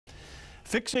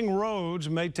Fixing roads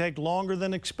may take longer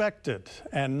than expected,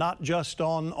 and not just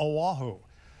on Oahu.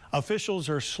 Officials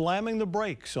are slamming the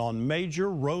brakes on major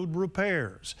road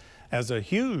repairs as a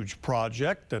huge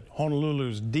project at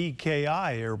Honolulu's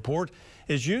DKI airport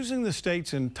is using the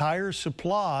state's entire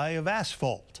supply of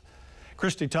asphalt.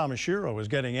 Christy Tamashiro is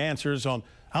getting answers on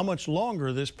how much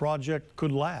longer this project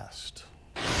could last.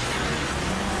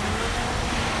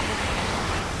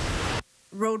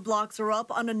 Roadblocks are up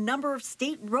on a number of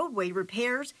state roadway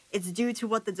repairs. It's due to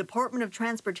what the Department of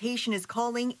Transportation is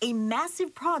calling a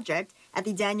massive project at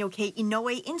the Daniel K.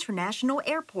 Inouye International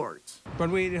Airport.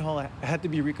 Runway 8 Hall had to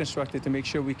be reconstructed to make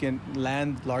sure we can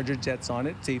land larger jets on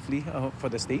it safely for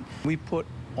the state. We put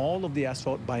all of the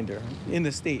asphalt binder in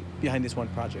the state behind this one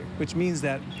project, which means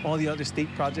that all the other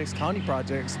state projects, county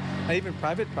projects, and even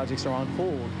private projects are on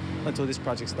hold until this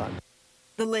project's done.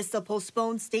 The list of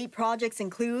postponed state projects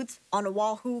includes on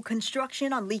Oahu,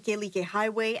 construction on Likelike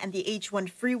Highway and the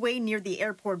H1 freeway near the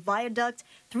airport viaduct,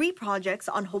 3 projects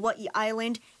on Hawaii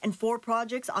Island, and 4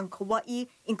 projects on Kauai,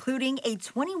 including a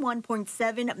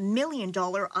 $21.7 million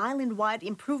island-wide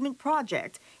improvement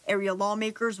project. Area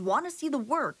lawmakers want to see the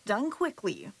work done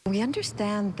quickly. We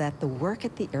understand that the work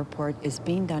at the airport is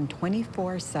being done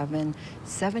 24/7,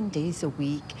 7 days a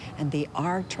week, and they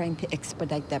are trying to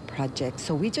expedite that project.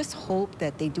 So we just hope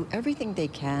that they do everything they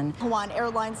can. Hawaiian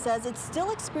Airlines says it's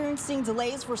still experiencing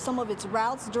delays for some of its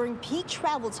routes during peak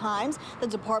travel times. The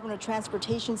Department of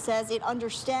Transportation says it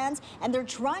understands, and they're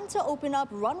trying to open up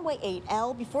runway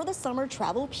 8L before the summer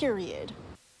travel period.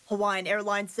 Hawaiian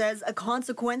Airlines says a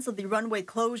consequence of the runway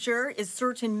closure is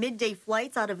certain midday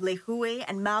flights out of Lehue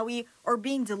and Maui are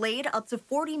being delayed up to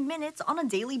 40 minutes on a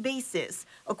daily basis.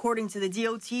 According to the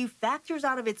DOT, factors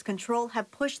out of its control have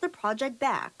pushed the project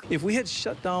back. If we had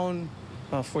shut down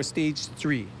for stage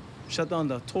 3, shut down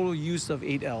the total use of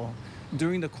 8L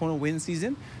during the Kona wind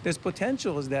season, there's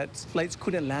potential that flights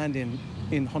couldn't land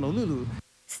in Honolulu.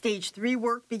 Stage 3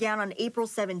 work began on April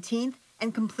 17th,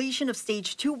 and completion of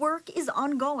Stage 2 work is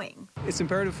ongoing. It's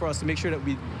imperative for us to make sure that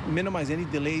we minimize any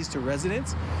delays to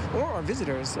residents or our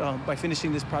visitors by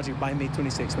finishing this project by May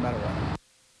 26th, no matter what.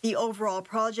 The overall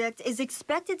project is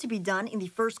expected to be done in the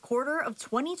first quarter of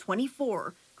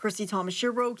 2024. Christy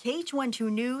Tamashiro,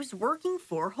 KH12 News, working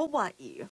for Hawaii.